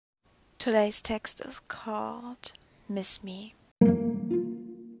Today's text is called Miss Me.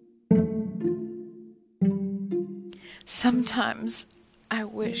 Sometimes I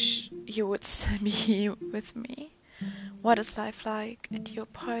wish you would still be here with me. What is life like at your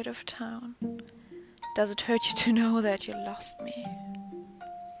part of town? Does it hurt you to know that you lost me?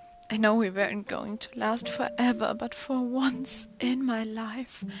 I know we weren't going to last forever, but for once in my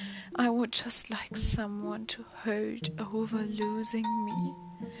life, I would just like someone to hold over losing me.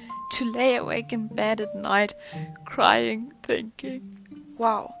 To lay awake in bed at night, crying, thinking,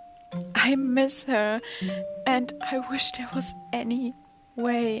 wow, I miss her, and I wish there was any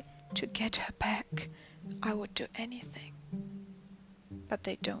way to get her back. I would do anything. But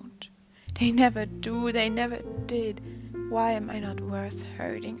they don't. They never do, they never did. Why am I not worth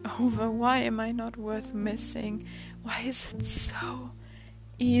hurting over? Why am I not worth missing? Why is it so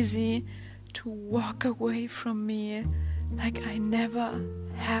easy to walk away from me like I never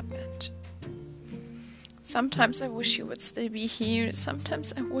happened? Sometimes I wish you would still be here.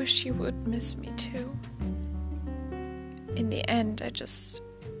 Sometimes I wish you would miss me too. In the end, I just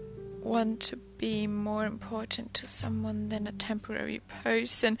want to be more important to someone than a temporary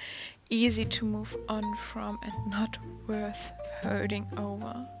person, easy to move on from and not worth hurting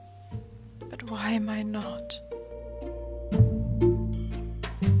over. But why am I not?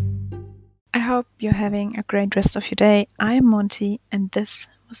 I hope you're having a great rest of your day. I'm Monty, and this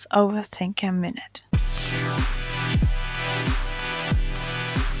was Overthinker Minute.